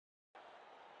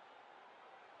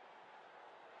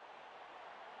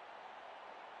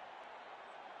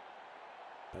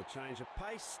A change of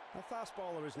pace. A fast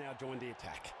bowler has now joined the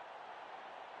attack.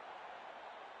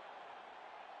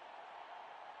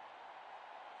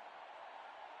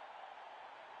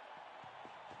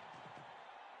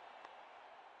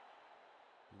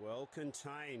 Well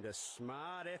contained, a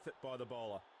smart effort by the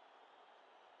bowler.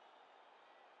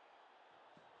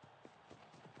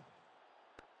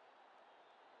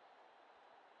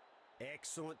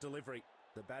 Excellent delivery.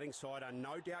 The batting side are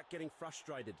no doubt getting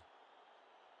frustrated.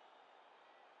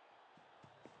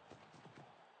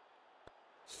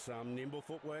 Some nimble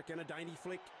footwork and a dainty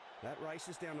flick. That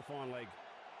races down the fine leg.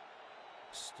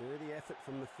 Sturdy effort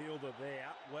from the fielder there.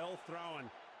 Well thrown.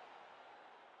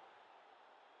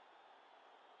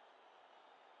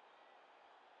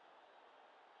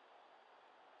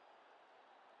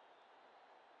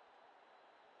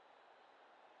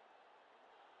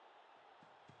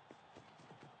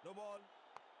 No ball.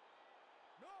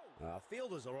 No.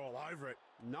 Fielders are all over it.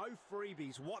 No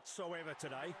freebies whatsoever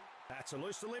today. That's a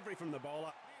loose delivery from the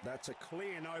bowler. That's a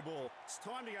clear no ball. It's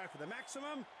time to go for the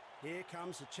maximum. Here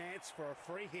comes a chance for a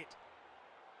free hit.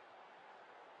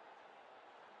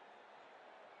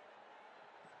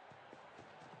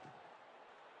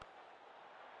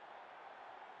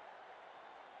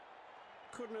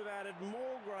 Couldn't have added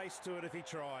more grace to it if he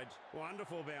tried.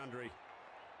 Wonderful boundary.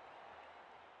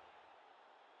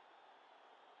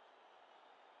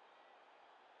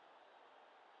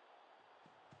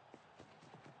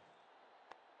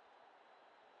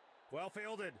 Well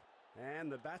fielded. And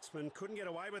the batsman couldn't get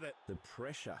away with it. The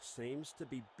pressure seems to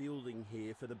be building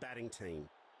here for the batting team.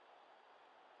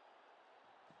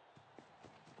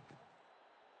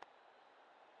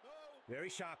 Very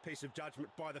sharp piece of judgment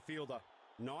by the fielder.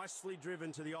 Nicely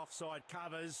driven to the offside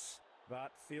covers,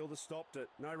 but fielder stopped it.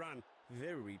 No run.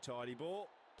 Very tidy ball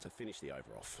to finish the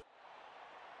over off.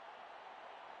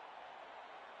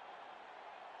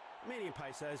 Medium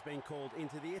pacer has been called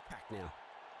into the attack now.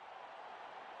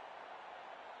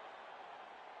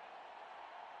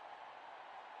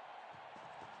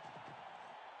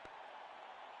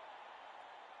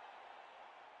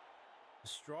 The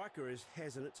striker is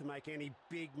hesitant to make any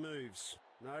big moves.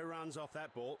 No runs off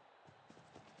that ball.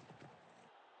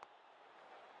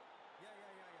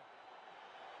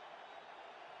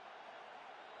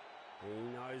 He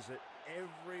knows that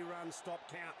every run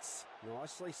stop counts.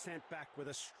 Nicely sent back with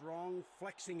a strong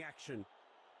flexing action.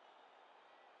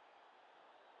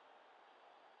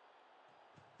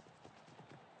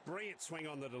 Brilliant swing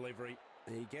on the delivery.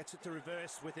 He gets it to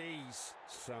reverse with ease.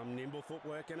 Some nimble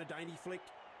footwork and a dainty flick.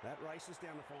 That races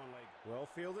down the fine leg. Well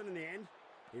fielded in the end.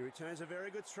 He returns a very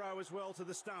good throw as well to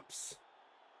the stumps.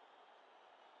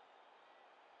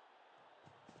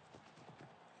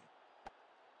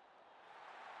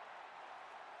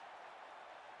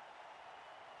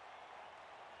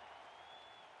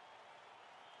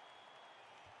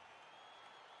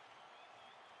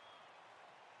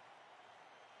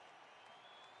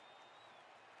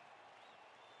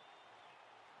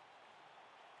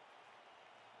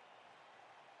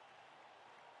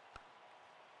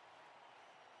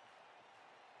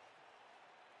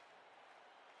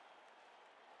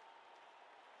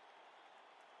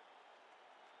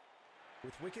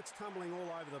 With wickets tumbling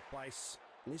all over the place,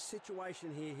 in this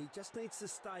situation here, he just needs to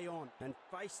stay on and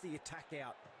face the attack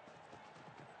out.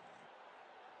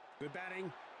 Good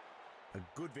batting. A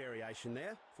good variation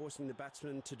there, forcing the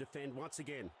batsman to defend once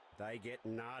again. They get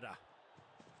nada.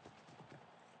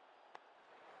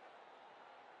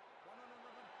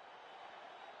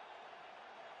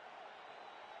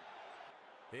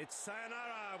 It's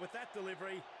sayonara with that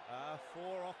delivery.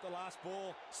 4 off the last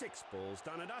ball. 6 balls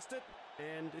done and dusted,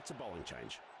 and it's a bowling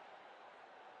change.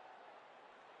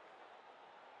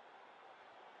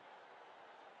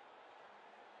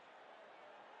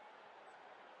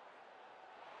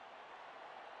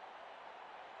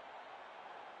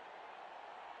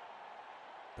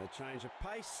 A change of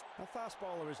pace. A fast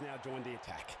bowler has now joined the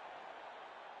attack.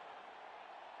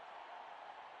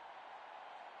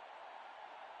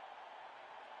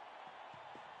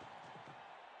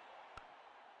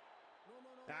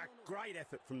 Great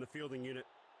effort from the fielding unit.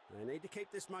 They need to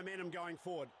keep this momentum going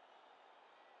forward.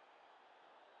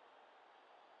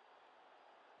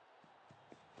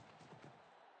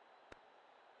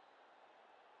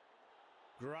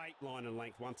 Great line and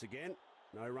length once again.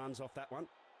 No runs off that one.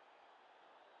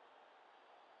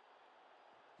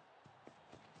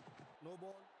 No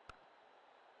ball.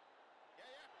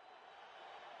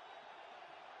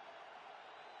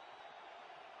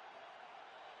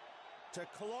 It's a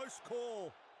close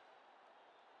call.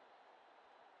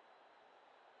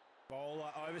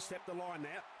 Bowler overstepped the line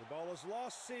now. The bowler's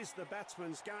loss is the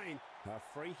batsman's gain. A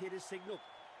free hit is signalled.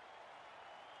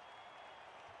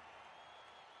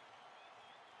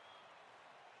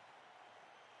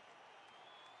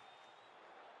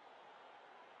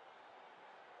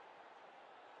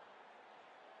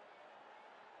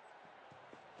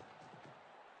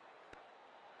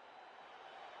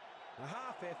 A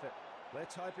half effort.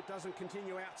 Let's hope it doesn't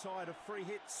continue outside of free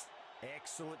hits.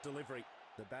 Excellent delivery.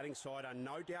 The batting side are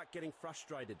no doubt getting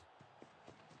frustrated.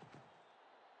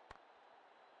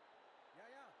 Yeah,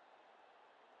 yeah.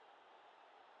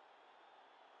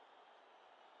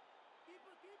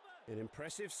 Keeper, keeper. An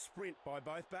impressive sprint by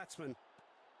both batsmen.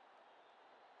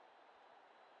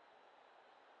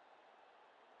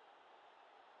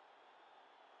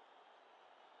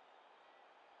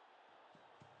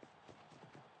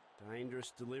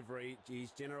 Dangerous delivery.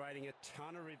 He's generating a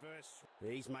ton of reverse.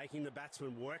 He's making the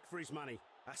batsman work for his money.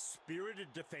 A spirited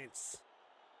defence.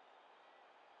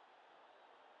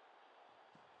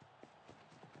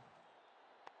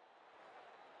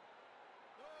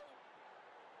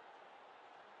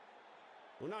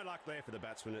 Well, no luck there for the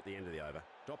batsman at the end of the over.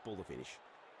 Dot ball to finish.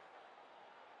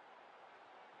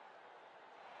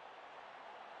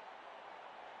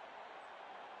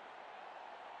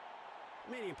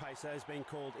 Medium pacer has been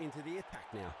called into the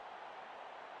attack now.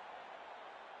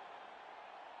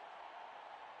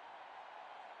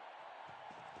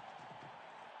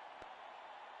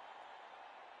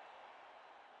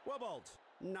 Well bowled.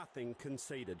 Nothing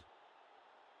conceded.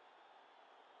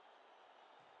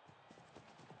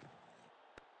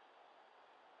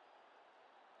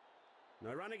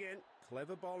 No run again.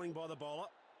 Clever bowling by the bowler.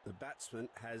 The batsman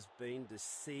has been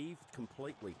deceived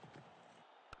completely.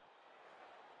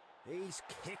 He's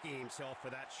kicking himself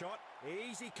for that shot.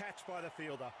 Easy catch by the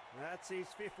fielder. That's his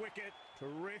 5th wicket.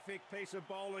 Terrific piece of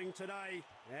bowling today.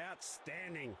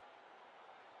 Outstanding.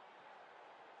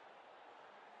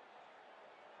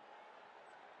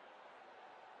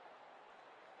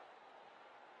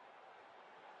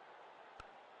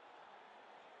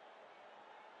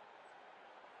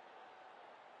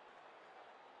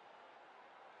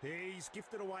 He's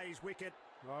gifted away his wicket.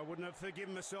 I wouldn't have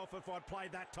forgiven myself if I'd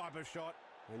played that type of shot.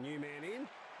 A new man in.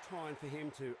 Time for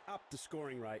him to up the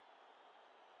scoring rate.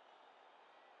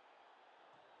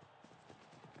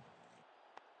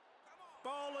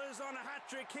 Bowlers on a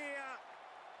hat-trick here.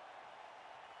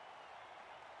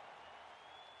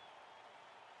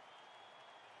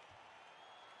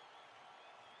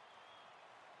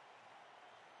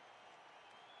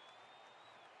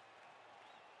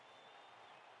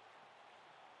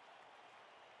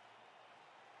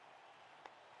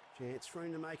 Chance for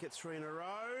him to make it 3 in a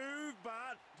row,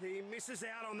 but he misses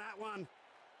out on that one.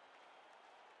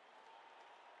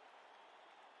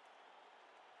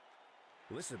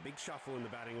 Well, this is a big shuffle in the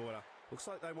batting order. Looks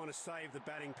like they want to save the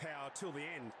batting power till the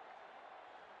end.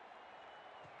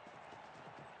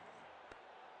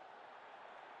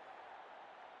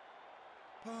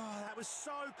 Oh, that was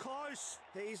so close.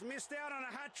 He's missed out on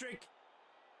a hat-trick.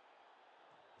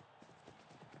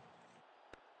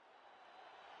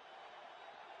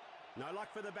 No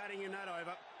luck for the batting in that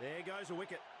over. There goes a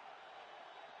wicket.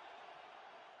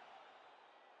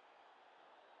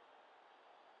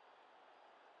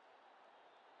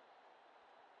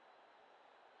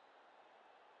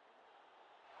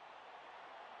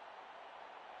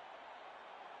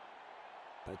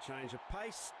 They change of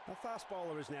pace. A fast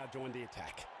bowler has now joined the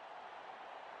attack.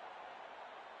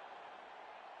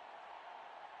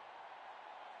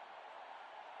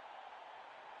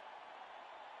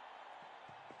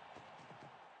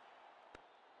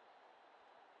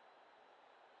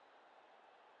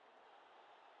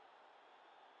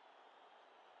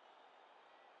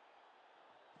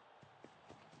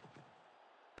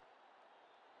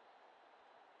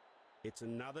 It's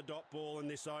another dot ball in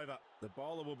this over. The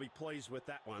bowler will be pleased with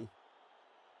that one.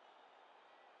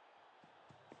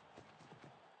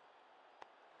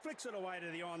 Flicks it away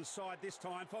to the onside this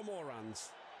time for more runs.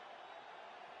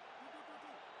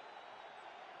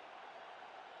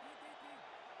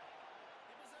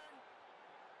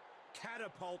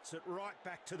 Catapults it right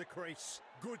back to the crease.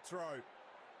 Good throw.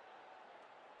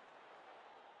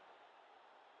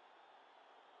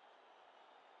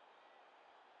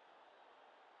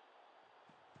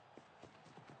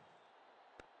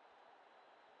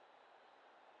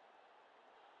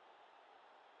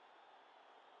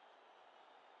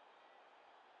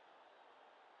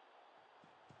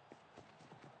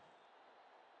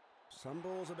 Some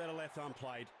balls are better left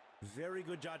unplayed. Very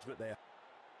good judgment there.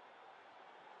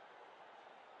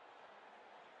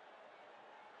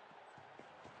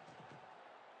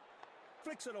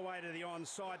 Flicks it away to the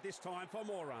onside this time for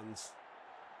more runs.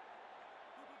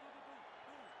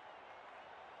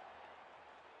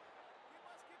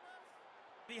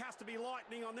 He has to be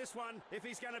lightning on this one if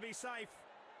he's going to be safe.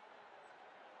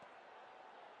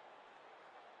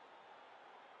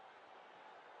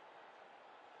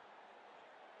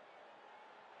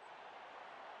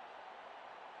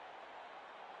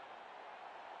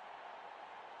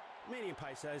 Medium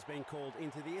pace has been called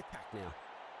into the attack now.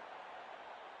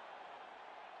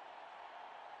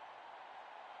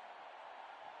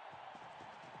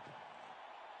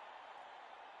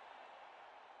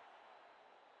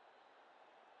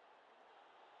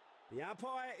 The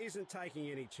umpire isn't taking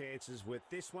any chances with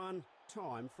this one.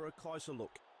 Time for a closer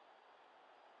look.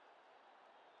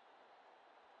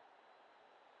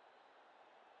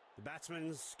 The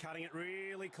batsman's cutting it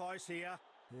really close here.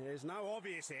 There's no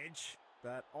obvious edge,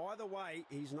 but either way,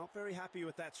 he's not very happy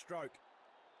with that stroke.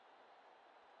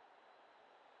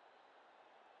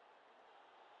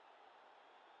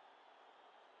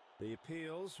 The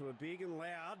appeals were big and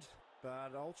loud,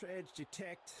 but Ultra Edge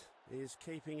Detect is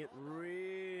keeping it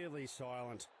really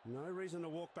silent. No reason to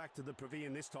walk back to the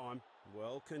pavilion this time.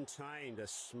 Well contained, a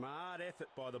smart effort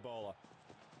by the bowler.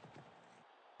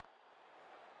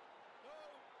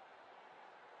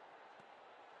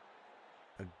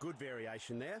 A good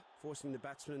variation there, forcing the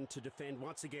batsman to defend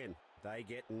once again. They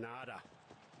get nada.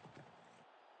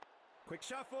 Quick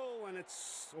shuffle, and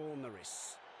it's all on the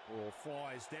wrists. Ball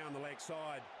flies down the leg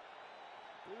side.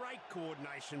 Great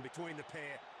coordination between the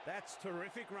pair. That's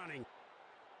terrific running.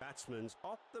 Batsman's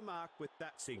off the mark with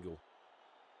that single.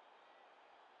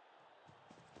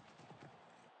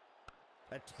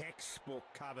 A textbook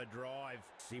cover drive.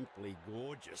 Simply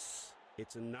gorgeous.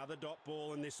 It's another dot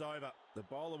ball in this over. The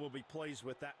bowler will be pleased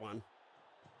with that one.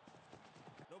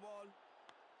 No ball.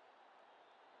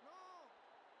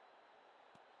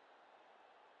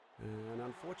 No. An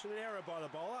unfortunate error by the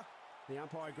bowler. The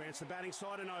umpire grants the batting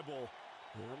side a no ball.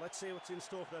 Now let's see what's in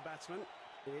store for the batsman.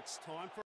 It's time for